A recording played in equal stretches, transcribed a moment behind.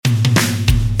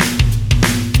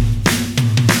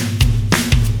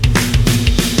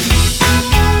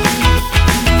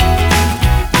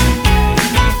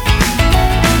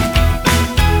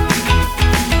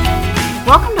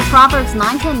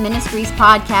Proverbs 910 Ministries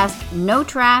podcast, No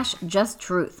Trash, Just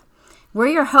Truth. We're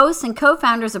your hosts and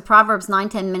co-founders of Proverbs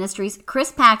 910 Ministries,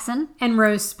 Chris Paxson and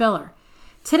Rose Spiller.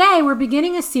 Today, we're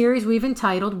beginning a series we've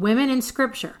entitled Women in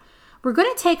Scripture. We're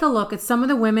going to take a look at some of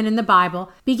the women in the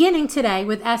Bible, beginning today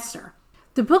with Esther.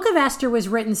 The book of Esther was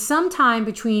written sometime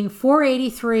between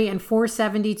 483 and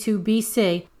 472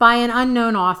 BC by an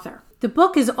unknown author. The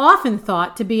book is often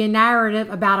thought to be a narrative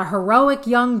about a heroic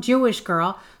young Jewish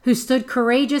girl who stood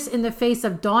courageous in the face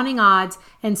of daunting odds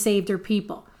and saved her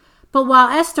people. But while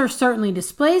Esther certainly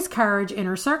displays courage in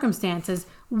her circumstances,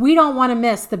 we don't want to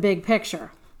miss the big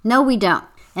picture. No, we don't.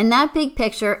 And that big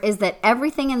picture is that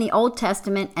everything in the Old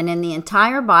Testament and in the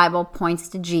entire Bible points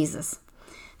to Jesus.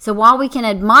 So while we can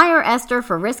admire Esther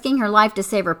for risking her life to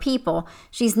save her people,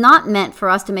 she's not meant for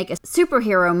us to make a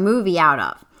superhero movie out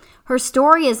of. Her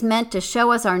story is meant to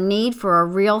show us our need for a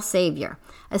real Savior,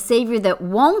 a Savior that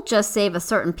won't just save a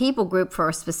certain people group for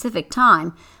a specific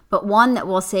time, but one that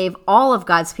will save all of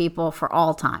God's people for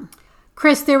all time.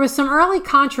 Chris, there was some early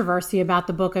controversy about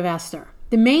the book of Esther.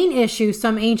 The main issue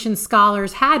some ancient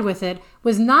scholars had with it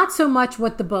was not so much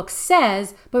what the book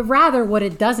says, but rather what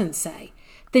it doesn't say.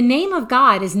 The name of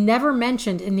God is never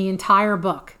mentioned in the entire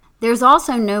book. There's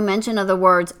also no mention of the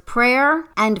words prayer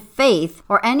and faith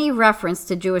or any reference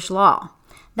to Jewish law.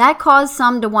 That caused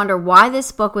some to wonder why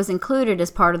this book was included as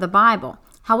part of the Bible.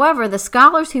 However, the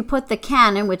scholars who put the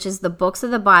canon, which is the books of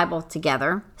the Bible,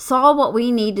 together, saw what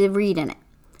we need to read in it.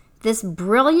 This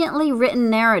brilliantly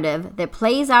written narrative that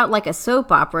plays out like a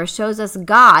soap opera shows us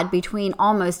God between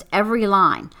almost every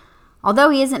line.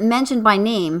 Although he isn't mentioned by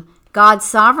name, God's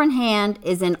sovereign hand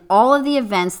is in all of the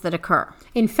events that occur.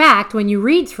 In fact, when you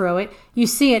read through it, you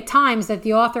see at times that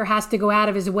the author has to go out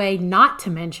of his way not to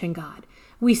mention God.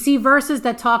 We see verses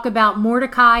that talk about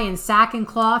Mordecai in sack and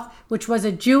cloth, which was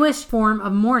a Jewish form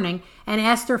of mourning, and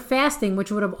Esther fasting,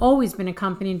 which would have always been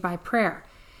accompanied by prayer.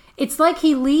 It's like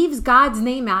he leaves God's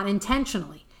name out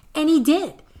intentionally, and he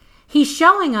did. He's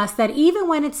showing us that even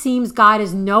when it seems God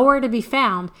is nowhere to be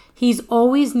found, he's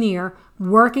always near,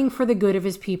 working for the good of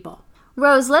his people.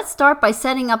 Rose, let's start by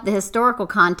setting up the historical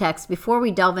context before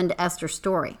we delve into Esther's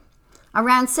story.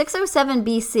 Around 607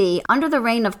 BC, under the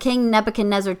reign of King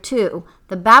Nebuchadnezzar II,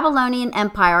 the Babylonian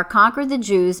Empire conquered the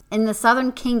Jews in the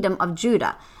southern kingdom of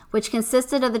Judah, which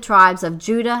consisted of the tribes of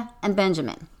Judah and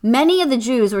Benjamin. Many of the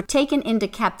Jews were taken into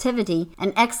captivity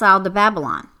and exiled to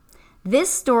Babylon.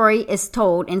 This story is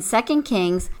told in 2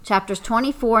 Kings chapters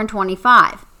 24 and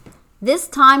 25. This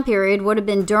time period would have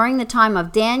been during the time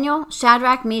of Daniel,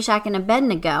 Shadrach, Meshach, and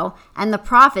Abednego, and the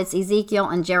prophets Ezekiel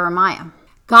and Jeremiah.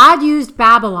 God used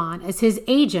Babylon as his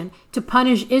agent to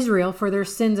punish Israel for their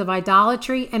sins of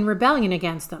idolatry and rebellion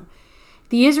against them.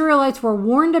 The Israelites were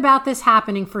warned about this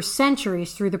happening for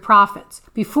centuries through the prophets,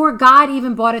 before God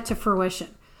even brought it to fruition.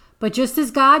 But just as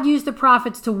God used the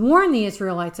prophets to warn the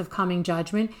Israelites of coming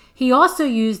judgment, he also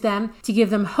used them to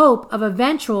give them hope of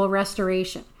eventual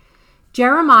restoration.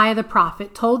 Jeremiah the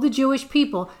prophet told the Jewish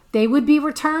people they would be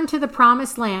returned to the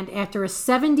promised land after a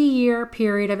 70-year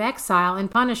period of exile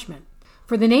and punishment.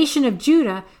 For the nation of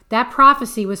Judah, that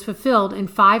prophecy was fulfilled in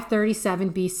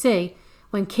 537 BC,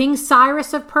 when King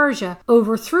Cyrus of Persia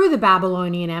overthrew the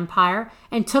Babylonian Empire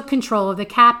and took control of the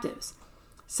captives.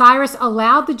 Cyrus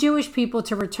allowed the Jewish people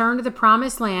to return to the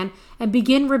promised land and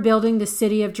begin rebuilding the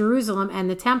city of Jerusalem and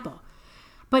the temple.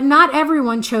 But not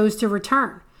everyone chose to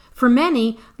return. For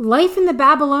many, life in the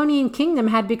Babylonian kingdom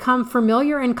had become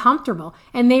familiar and comfortable,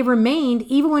 and they remained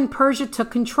even when Persia took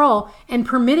control and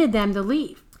permitted them to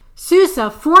leave.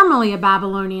 Susa, formerly a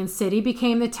Babylonian city,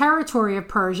 became the territory of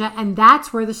Persia, and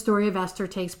that's where the story of Esther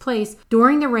takes place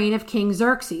during the reign of King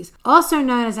Xerxes, also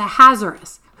known as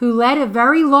Ahasuerus, who led a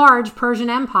very large Persian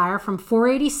empire from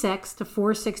 486 to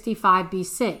 465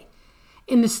 BC.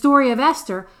 In the story of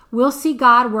Esther, we'll see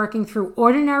God working through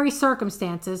ordinary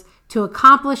circumstances to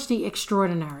accomplish the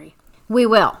extraordinary. We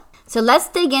will. So let's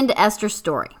dig into Esther's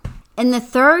story. In the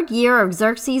 3rd year of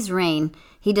Xerxes' reign,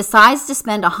 he decides to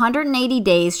spend 180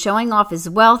 days showing off his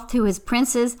wealth to his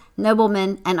princes,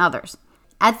 noblemen, and others.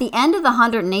 At the end of the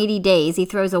 180 days, he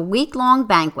throws a week-long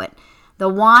banquet. The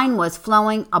wine was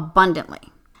flowing abundantly.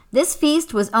 This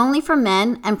feast was only for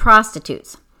men and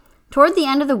prostitutes. Toward the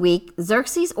end of the week,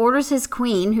 Xerxes orders his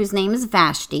queen, whose name is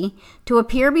Vashti, to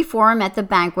appear before him at the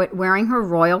banquet wearing her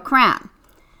royal crown.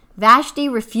 Vashti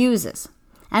refuses,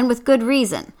 and with good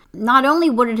reason. Not only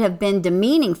would it have been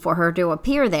demeaning for her to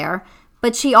appear there,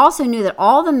 but she also knew that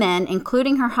all the men,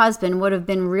 including her husband, would have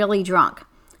been really drunk.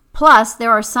 Plus,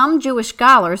 there are some Jewish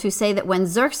scholars who say that when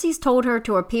Xerxes told her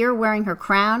to appear wearing her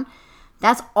crown,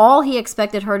 that's all he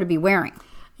expected her to be wearing.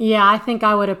 Yeah, I think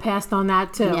I would have passed on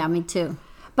that too. Yeah, me too.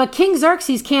 But King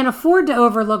Xerxes can't afford to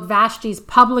overlook Vashti's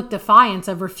public defiance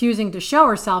of refusing to show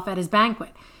herself at his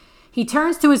banquet. He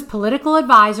turns to his political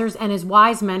advisors and his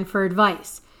wise men for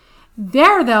advice.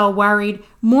 They're, though, worried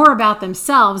more about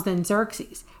themselves than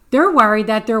Xerxes. They're worried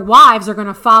that their wives are going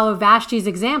to follow Vashti's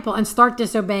example and start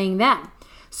disobeying them.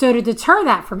 So to deter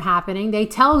that from happening, they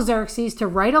tell Xerxes to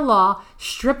write a law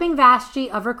stripping Vashti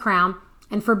of her crown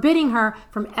and forbidding her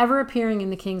from ever appearing in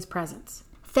the king's presence.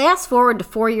 Fast forward to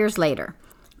 4 years later.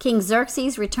 King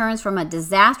Xerxes returns from a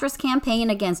disastrous campaign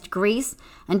against Greece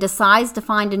and decides to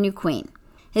find a new queen.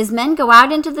 His men go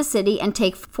out into the city and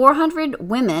take 400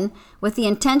 women with the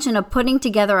intention of putting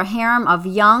together a harem of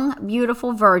young,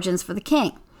 beautiful virgins for the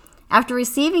king. After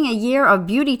receiving a year of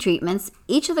beauty treatments,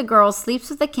 each of the girls sleeps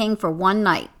with the king for one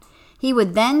night. He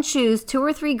would then choose 2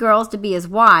 or 3 girls to be his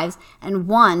wives and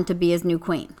 1 to be his new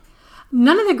queen.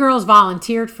 None of the girls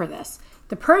volunteered for this.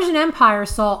 The Persian Empire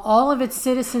saw all of its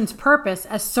citizens' purpose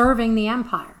as serving the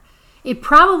empire. It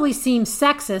probably seems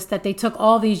sexist that they took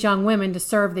all these young women to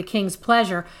serve the king's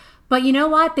pleasure, but you know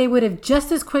what? They would have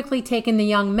just as quickly taken the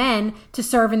young men to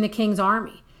serve in the king's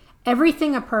army.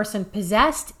 Everything a person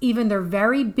possessed, even their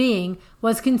very being,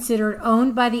 was considered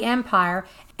owned by the empire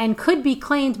and could be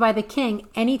claimed by the king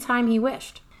anytime he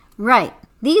wished. Right.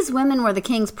 These women were the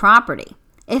king's property.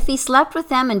 If he slept with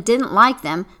them and didn't like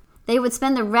them, they would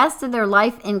spend the rest of their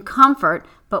life in comfort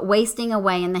but wasting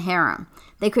away in the harem.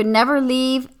 They could never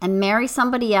leave and marry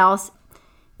somebody else.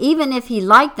 Even if he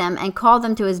liked them and called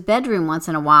them to his bedroom once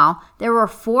in a while, there were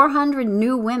 400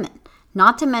 new women,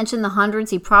 not to mention the hundreds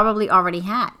he probably already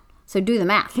had. So do the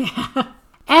math.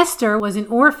 Esther was an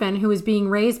orphan who was being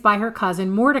raised by her cousin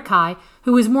Mordecai,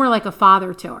 who was more like a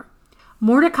father to her.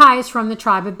 Mordecai is from the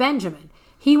tribe of Benjamin.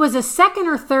 He was a 2nd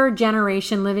or 3rd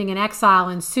generation living in exile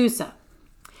in Susa.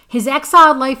 His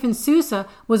exiled life in Susa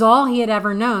was all he had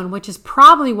ever known, which is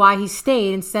probably why he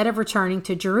stayed instead of returning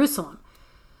to Jerusalem.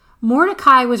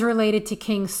 Mordecai was related to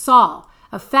King Saul,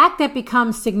 a fact that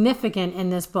becomes significant in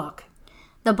this book.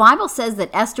 The Bible says that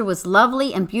Esther was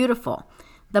lovely and beautiful.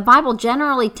 The Bible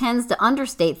generally tends to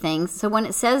understate things, so when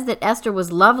it says that Esther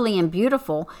was lovely and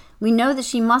beautiful, we know that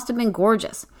she must have been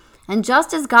gorgeous. And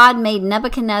just as God made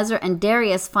Nebuchadnezzar and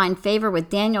Darius find favor with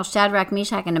Daniel, Shadrach,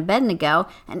 Meshach, and Abednego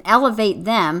and elevate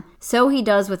them, so he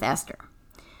does with Esther.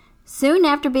 Soon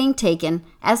after being taken,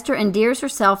 Esther endears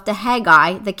herself to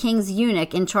Haggai, the king's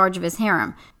eunuch in charge of his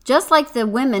harem. Just like the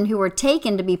women who were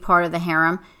taken to be part of the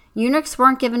harem, eunuchs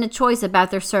weren't given a choice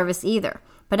about their service either.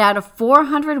 But out of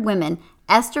 400 women,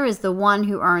 Esther is the one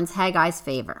who earns Haggai's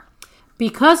favor.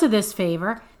 Because of this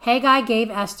favor, Haggai gave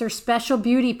Esther special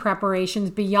beauty preparations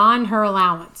beyond her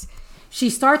allowance. She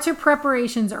starts her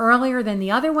preparations earlier than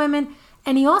the other women,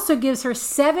 and he also gives her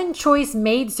 7 choice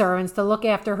maidservants to look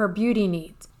after her beauty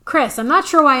needs. Chris, I'm not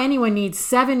sure why anyone needs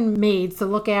 7 maids to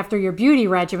look after your beauty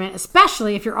regimen,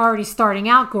 especially if you're already starting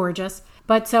out gorgeous,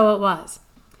 but so it was.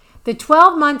 The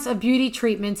 12 months of beauty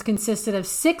treatments consisted of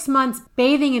 6 months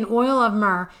bathing in oil of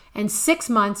myrrh and 6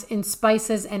 months in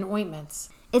spices and ointments.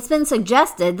 It's been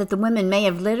suggested that the women may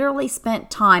have literally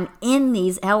spent time in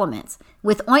these elements,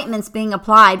 with ointments being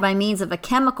applied by means of a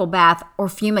chemical bath or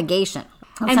fumigation.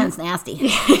 That sounds nasty.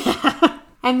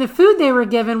 And the food they were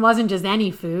given wasn't just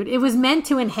any food. It was meant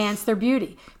to enhance their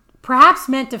beauty. Perhaps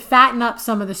meant to fatten up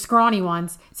some of the scrawny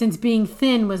ones, since being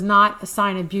thin was not a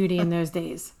sign of beauty in those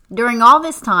days. During all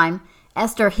this time,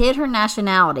 Esther hid her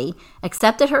nationality,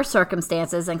 accepted her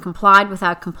circumstances, and complied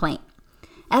without complaint.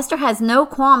 Esther has no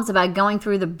qualms about going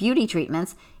through the beauty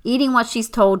treatments, eating what she's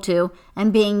told to,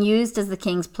 and being used as the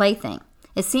king's plaything.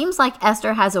 It seems like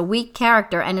Esther has a weak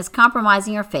character and is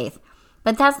compromising her faith,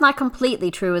 but that's not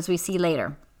completely true as we see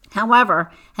later. However,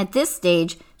 at this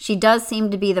stage, she does seem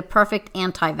to be the perfect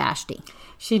anti-Vashti.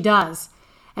 She does.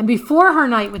 And before her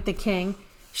night with the king,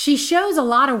 she shows a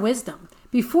lot of wisdom.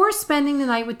 Before spending the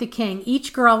night with the king,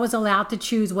 each girl was allowed to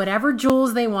choose whatever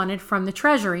jewels they wanted from the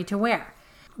treasury to wear.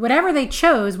 Whatever they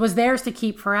chose was theirs to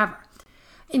keep forever.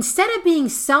 Instead of being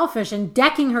selfish and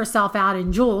decking herself out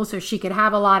in jewels so she could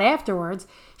have a lot afterwards,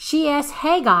 she asked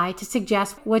Haggai to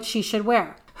suggest what she should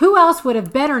wear. Who else would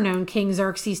have better known King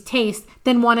Xerxes' taste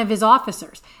than one of his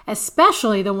officers,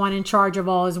 especially the one in charge of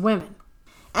all his women?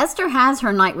 Esther has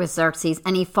her night with Xerxes,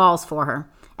 and he falls for her.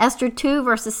 Esther 2,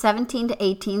 verses 17 to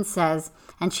 18 says,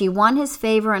 "And she won his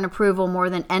favor and approval more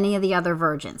than any of the other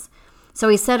virgins. So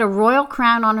he set a royal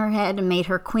crown on her head and made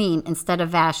her queen instead of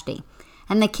Vashti.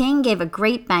 And the king gave a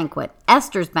great banquet,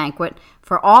 Esther's banquet,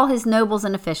 for all his nobles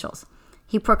and officials.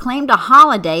 He proclaimed a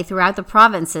holiday throughout the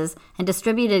provinces and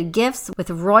distributed gifts with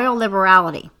royal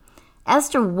liberality.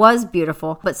 Esther was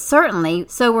beautiful, but certainly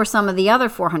so were some of the other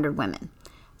 400 women.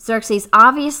 Xerxes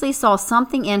obviously saw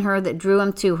something in her that drew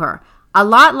him to her, a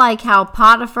lot like how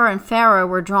Potiphar and Pharaoh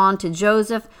were drawn to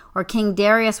Joseph or King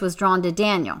Darius was drawn to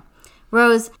Daniel.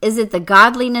 Rose, is it the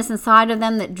godliness inside of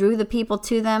them that drew the people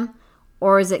to them?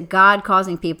 Or is it God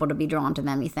causing people to be drawn to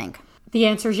them, you think? The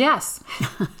answer is yes.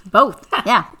 Both.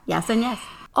 Yeah. Yes and yes.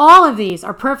 All of these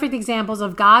are perfect examples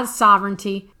of God's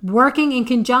sovereignty working in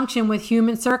conjunction with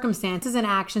human circumstances and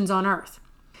actions on earth.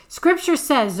 Scripture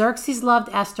says Xerxes loved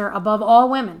Esther above all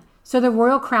women, so the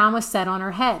royal crown was set on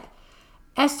her head.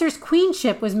 Esther's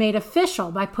queenship was made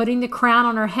official by putting the crown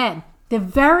on her head, the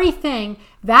very thing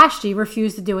Vashti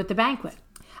refused to do at the banquet.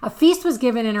 A feast was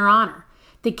given in her honor.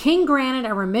 The king granted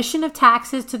a remission of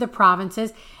taxes to the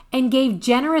provinces and gave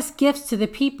generous gifts to the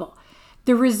people.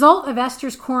 The result of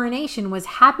Esther's coronation was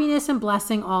happiness and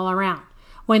blessing all around.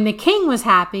 When the king was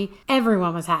happy,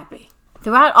 everyone was happy.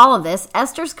 Throughout all of this,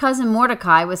 Esther's cousin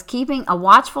Mordecai was keeping a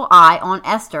watchful eye on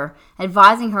Esther,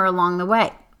 advising her along the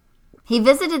way. He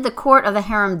visited the court of the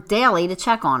harem daily to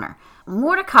check on her.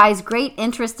 Mordecai's great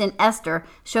interest in Esther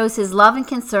shows his love and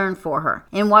concern for her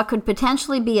in what could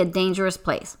potentially be a dangerous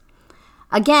place.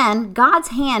 Again, God's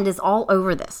hand is all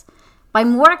over this. By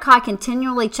Mordecai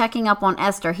continually checking up on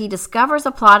Esther, he discovers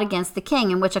a plot against the king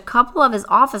in which a couple of his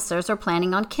officers are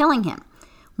planning on killing him.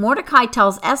 Mordecai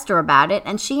tells Esther about it,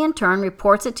 and she in turn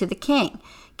reports it to the king,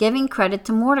 giving credit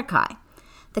to Mordecai.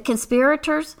 The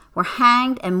conspirators were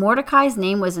hanged, and Mordecai's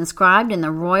name was inscribed in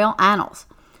the royal annals.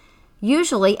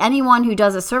 Usually, anyone who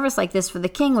does a service like this for the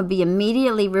king would be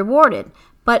immediately rewarded,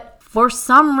 but for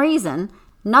some reason,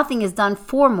 nothing is done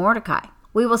for Mordecai.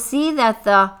 We will see that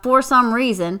the for some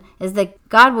reason is that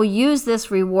God will use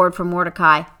this reward for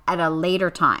Mordecai at a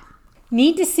later time.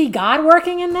 Need to see God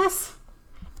working in this?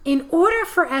 In order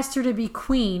for Esther to be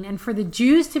queen and for the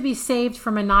Jews to be saved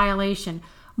from annihilation,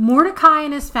 Mordecai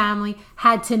and his family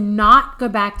had to not go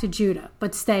back to Judah,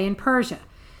 but stay in Persia.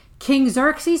 King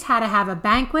Xerxes had to have a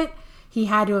banquet. He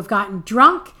had to have gotten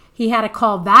drunk. He had to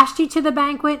call Vashti to the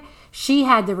banquet. She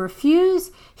had to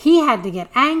refuse. He had to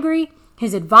get angry.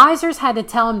 His advisors had to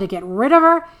tell him to get rid of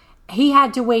her. He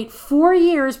had to wait 4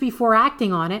 years before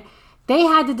acting on it. They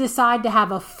had to decide to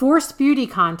have a forced beauty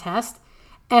contest.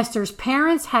 Esther's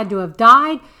parents had to have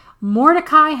died.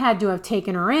 Mordecai had to have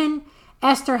taken her in.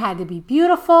 Esther had to be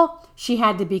beautiful. She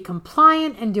had to be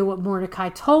compliant and do what Mordecai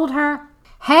told her.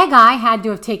 Haggai had to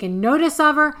have taken notice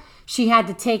of her. She had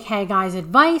to take Haggai's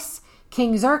advice.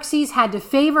 King Xerxes had to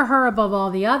favor her above all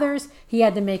the others. He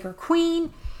had to make her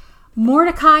queen.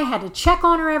 Mordecai had to check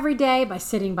on her every day by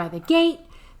sitting by the gate.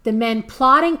 The men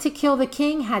plotting to kill the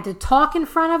king had to talk in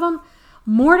front of him.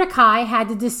 Mordecai had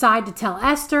to decide to tell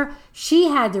Esther. She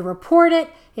had to report it.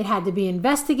 It had to be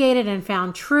investigated and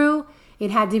found true.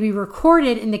 It had to be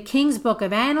recorded in the king's book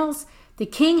of annals. The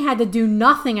king had to do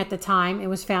nothing at the time it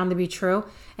was found to be true,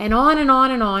 and on and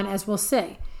on and on, as we'll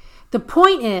see. The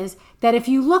point is that if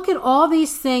you look at all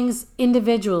these things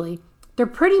individually, they're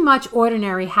pretty much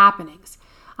ordinary happenings.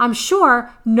 I'm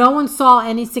sure no one saw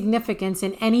any significance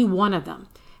in any one of them.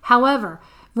 However,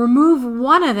 remove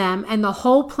one of them and the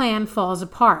whole plan falls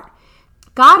apart.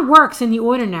 God works in the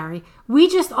ordinary. We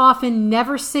just often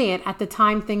never see it at the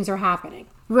time things are happening.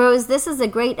 Rose, this is a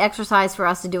great exercise for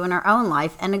us to do in our own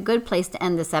life and a good place to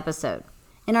end this episode.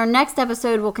 In our next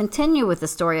episode, we'll continue with the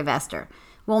story of Esther.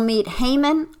 We'll meet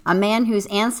Haman, a man whose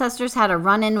ancestors had a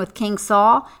run-in with King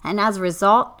Saul, and as a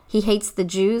result, he hates the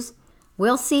Jews.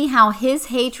 We'll see how his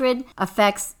hatred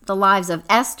affects the lives of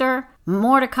Esther,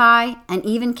 Mordecai, and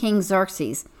even King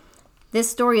Xerxes. This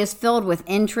story is filled with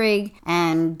intrigue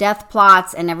and death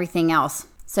plots and everything else.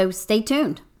 So stay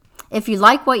tuned. If you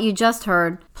like what you just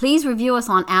heard, please review us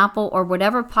on Apple or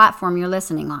whatever platform you're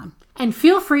listening on. And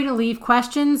feel free to leave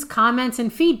questions, comments,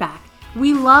 and feedback.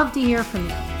 We love to hear from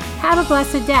you. Have a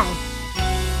blessed day.